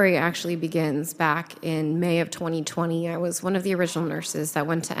 My story actually begins back in May of 2020. I was one of the original nurses that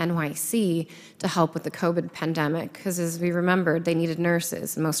went to NYC to help with the COVID pandemic, because as we remembered, they needed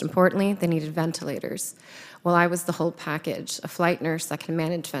nurses, and most importantly, they needed ventilators. Well, I was the whole package, a flight nurse that can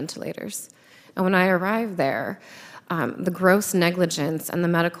manage ventilators. And when I arrived there, the gross negligence and the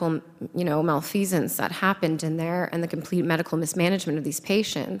medical, malfeasance that happened in there and the complete medical mismanagement of these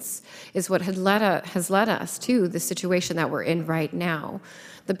patients is what has led us to the situation that we're in right now.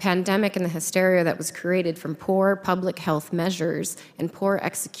 The pandemic and the hysteria that was created from poor public health measures and poor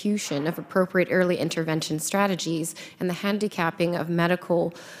execution of appropriate early intervention strategies and the handicapping of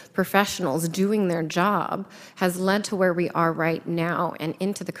medical professionals doing their job has led to where we are right now and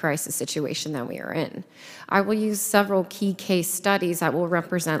into the crisis situation that we are in. I will use several key case studies that will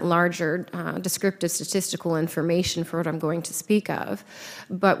represent larger descriptive statistical information for what I'm going to speak of.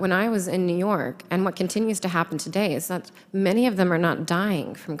 But when I was in New York, and what continues to happen today, is that many of them are not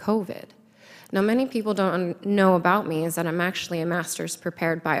dying from COVID. Now, many people don't know about me is that I'm actually a master's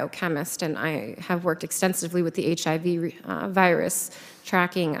prepared biochemist, and I have worked extensively with the HIV virus,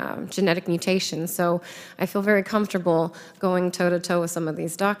 tracking genetic mutations. So I feel very comfortable going toe-to-toe with some of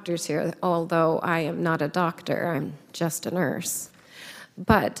these doctors here, although I am not a doctor, I'm just a nurse.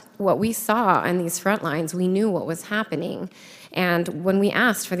 But what we saw in these front lines, we knew what was happening. And when we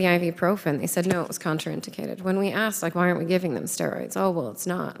asked for the ibuprofen, they said, no, it was contraindicated. When we asked, why aren't we giving them steroids? Oh, well, it's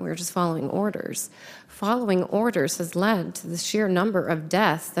not. We're just following orders. Following orders has led to the sheer number of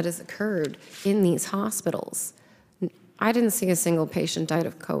deaths that has occurred in these hospitals. I didn't see a single patient died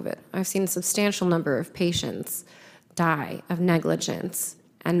of COVID. I've seen a substantial number of patients die of negligence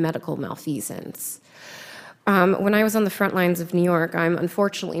and medical malfeasance. When I was on the front lines of New York, I'm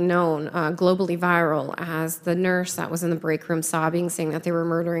unfortunately known globally viral as the nurse that was in the break room sobbing, saying that they were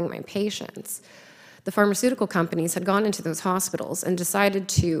murdering my patients. The pharmaceutical companies had gone into those hospitals and decided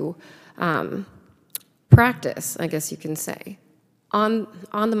to practice, I guess you can say, on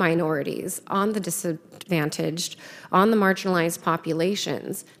the minorities, on the disadvantaged, on the marginalized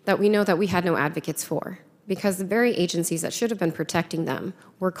populations that we know that we had no advocates for, because the very agencies that should have been protecting them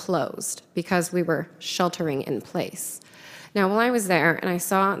were closed because we were sheltering in place. Now, while I was there and I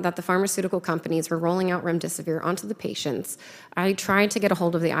saw that the pharmaceutical companies were rolling out remdesivir onto the patients, I tried to get a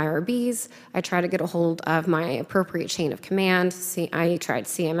hold of the IRBs, I tried to get a hold of my appropriate chain of command, I tried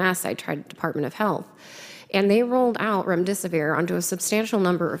CMS, I tried Department of Health. And they rolled out remdesivir onto a substantial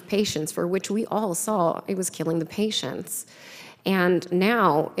number of patients for which we all saw it was killing the patients. And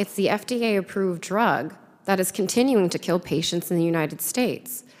now it's the FDA-approved drug that is continuing to kill patients in the United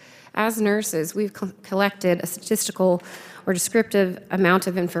States. As nurses, we've collected a statistical or descriptive amount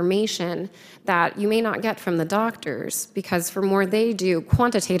of information that you may not get from the doctors, because for more they do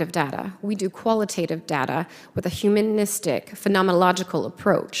quantitative data, we do qualitative data with a humanistic, phenomenological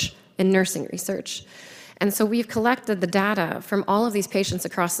approach in nursing research. And so we've collected the data from all of these patients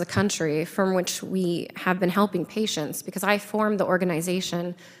across the country from which we have been helping patients, because I formed the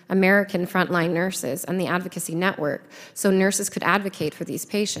organization American Frontline Nurses and the Advocacy Network so nurses could advocate for these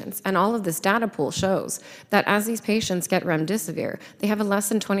patients. And all of this data pool shows that as these patients get remdesivir, they have a less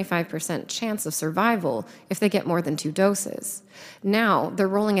than 25% chance of survival if they get more than 2 doses. Now they're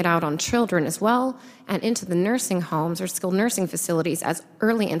rolling it out on children as well and into the nursing homes or skilled nursing facilities as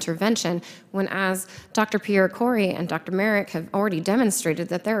early intervention, when, as Dr. Pierre Corey and Dr. Merrick have already demonstrated,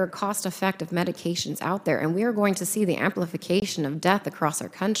 that there are cost-effective medications out there, and we are going to see the amplification of death across our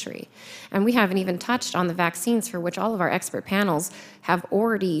country. And we haven't even touched on the vaccines, for which all of our expert panels have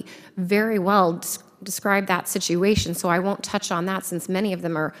already very well described that situation, so I won't touch on that, since many of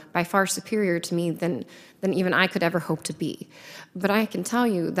them are by far superior to me than even I could ever hope to be. But I can tell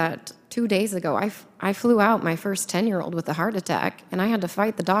you that 2 days ago, I flew out my first 10-year-old with a heart attack, and I had to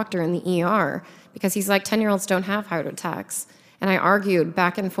fight the doctor in the ER because he's like, 10-year-olds don't have heart attacks. And I argued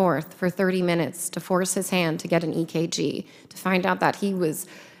back and forth for 30 minutes to force his hand to get an EKG, to find out that he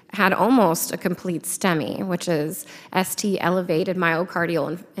had almost a complete STEMI, which is ST elevated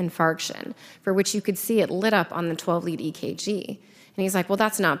myocardial infarction, for which you could see it lit up on the 12-lead EKG. And he's like, well,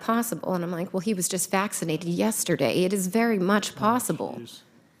 that's not possible. And I'm like, well, he was just vaccinated yesterday. It is very much possible.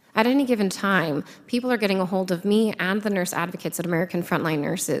 At any given time, people are getting a hold of me and the nurse advocates at American Frontline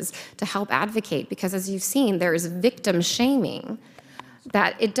Nurses to help advocate, because as you've seen, there is victim shaming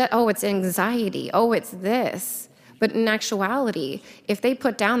that it's anxiety, oh, it's this. But in actuality, if they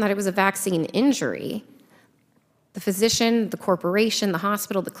put down that it was a vaccine injury, the physician, the corporation, the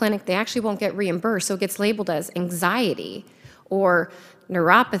hospital, the clinic, they actually won't get reimbursed, so it gets labeled as anxiety or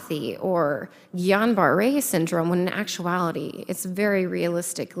neuropathy or Guillain-Barré syndrome, when in actuality, it's very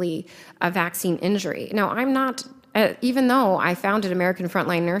realistically a vaccine injury. Now, I'm not, even though I founded American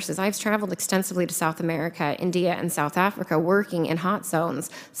Frontline Nurses, I've traveled extensively to South America, India, and South Africa, working in hot zones,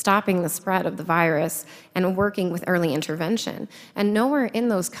 stopping the spread of the virus, and working with early intervention. And nowhere in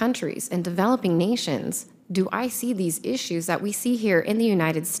those countries, in developing nations, do I see these issues that we see here in the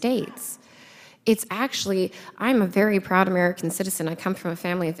United States. It's actually, I'm a very proud American citizen. I come from a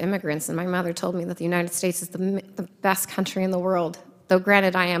family of immigrants, and my mother told me that the United States is the best country in the world, though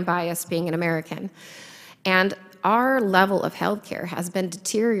granted I am biased being an American. And our level of healthcare has been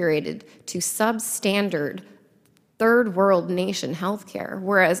deteriorated to substandard third world nation healthcare,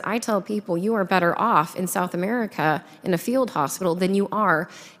 whereas I tell people you are better off in South America in a field hospital than you are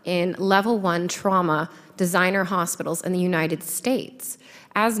in level 1 trauma designer hospitals in the United States.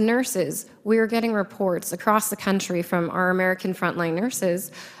 As nurses, we are getting reports across the country from our American Frontline Nurses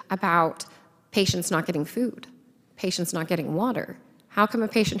about patients not getting food, patients not getting water. How come a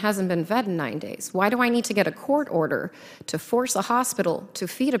patient hasn't been fed in 9 days? Why do I need to get a court order to force a hospital to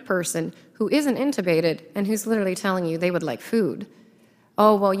feed a person who isn't intubated and who's literally telling you they would like food?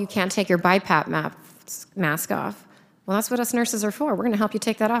 Oh, well, you can't take your BiPAP mask off. Well, that's what us nurses are for. We're going to help you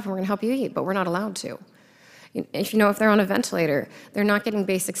take that off and we're going to help you eat, but we're not allowed to. If they're on a ventilator, they're not getting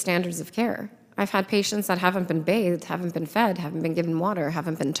basic standards of care. I've had patients that haven't been bathed, haven't been fed, haven't been given water,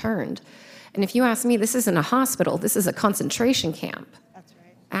 haven't been turned. And if you ask me, this isn't a hospital, this is a concentration camp. That's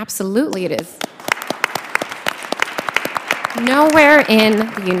right. Absolutely it is. Nowhere in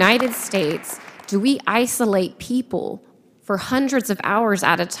the United States do we isolate people for hundreds of hours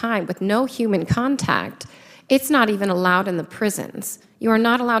at a time with no human contact. It's not even allowed in the prisons. You are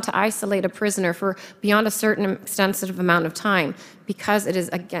not allowed to isolate a prisoner for beyond a certain extensive amount of time because it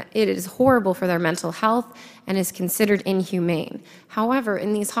is horrible for their mental health and is considered inhumane. However,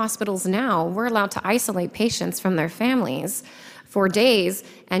 in these hospitals now, we're allowed to isolate patients from their families for days,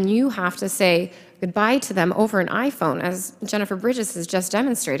 and you have to say goodbye to them over an iPhone, as Jennifer Bridges has just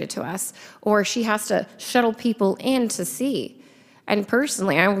demonstrated to us, or she has to shuttle people in to see. And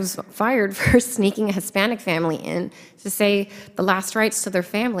personally, I was fired for sneaking a Hispanic family in to say the last rites to their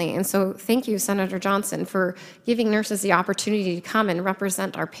family. And so thank you, Senator Johnson, for giving nurses the opportunity to come and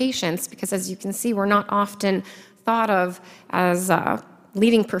represent our patients, because as you can see, we're not often thought of as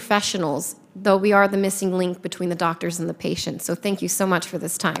leading professionals, though we are the missing link between the doctors and the patients. So thank you so much for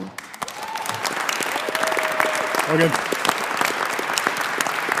this time. Okay.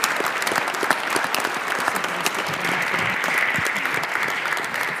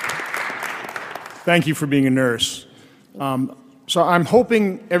 Thank you for being a nurse. So I'm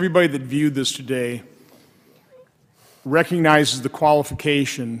hoping everybody that viewed this today recognizes the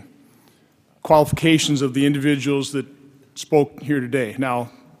qualifications of the individuals that spoke here today. Now,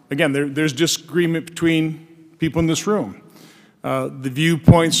 again, there's disagreement between people in this room. The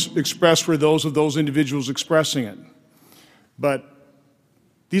viewpoints expressed were those of those individuals expressing it. But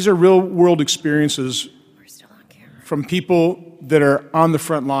these are real-world experiences from people that are on the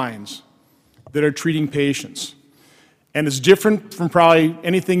front lines, that are treating patients. And it's different from probably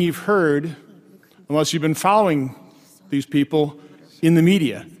anything you've heard, unless you've been following these people in the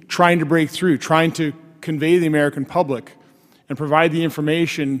media, trying to break through, trying to convey to the American public and provide the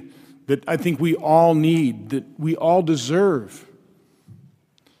information that I think we all need, that we all deserve.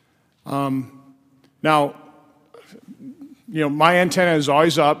 Now, my antenna is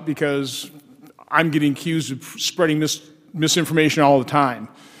always up because I'm getting accused of spreading misinformation all the time.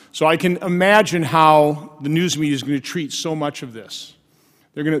 So I can imagine how the news media is going to treat so much of this.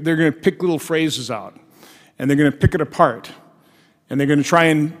 They're going to pick little phrases out, and they're going to pick it apart, and they're going to try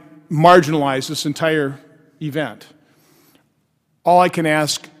and marginalize this entire event. All I can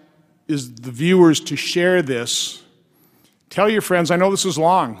ask is the viewers to share this. Tell your friends, I know this is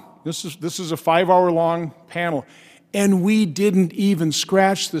long. This is a 5-hour-long panel, and we didn't even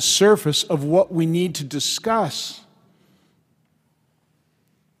scratch the surface of what we need to discuss.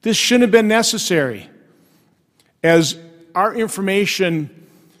 This shouldn't have been necessary. As our information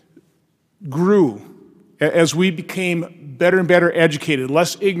grew, as we became better and better educated,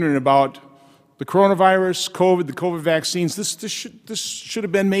 less ignorant about the coronavirus, COVID, the COVID vaccines, this should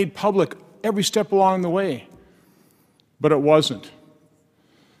have been made public every step along the way. But it wasn't.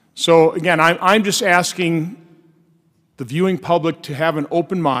 So again, I'm just asking the viewing public to have an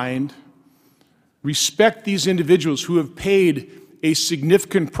open mind, respect these individuals who have paid a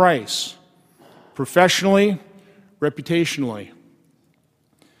significant price, professionally, reputationally.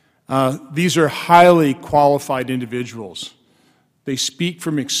 These are highly qualified individuals. They speak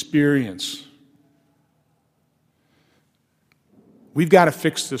from experience. We've got to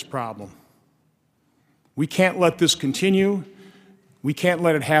fix this problem. We can't let this continue. We can't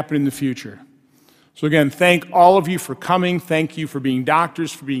let it happen in the future. So again, thank all of you for coming. Thank you for being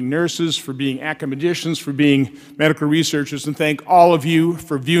doctors, for being nurses, for being academicians, for being medical researchers, and thank all of you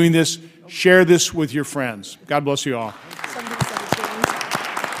for viewing this. Share this with your friends. God bless you all.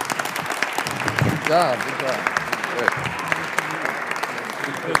 Good job. Good job.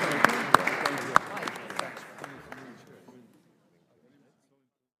 Good.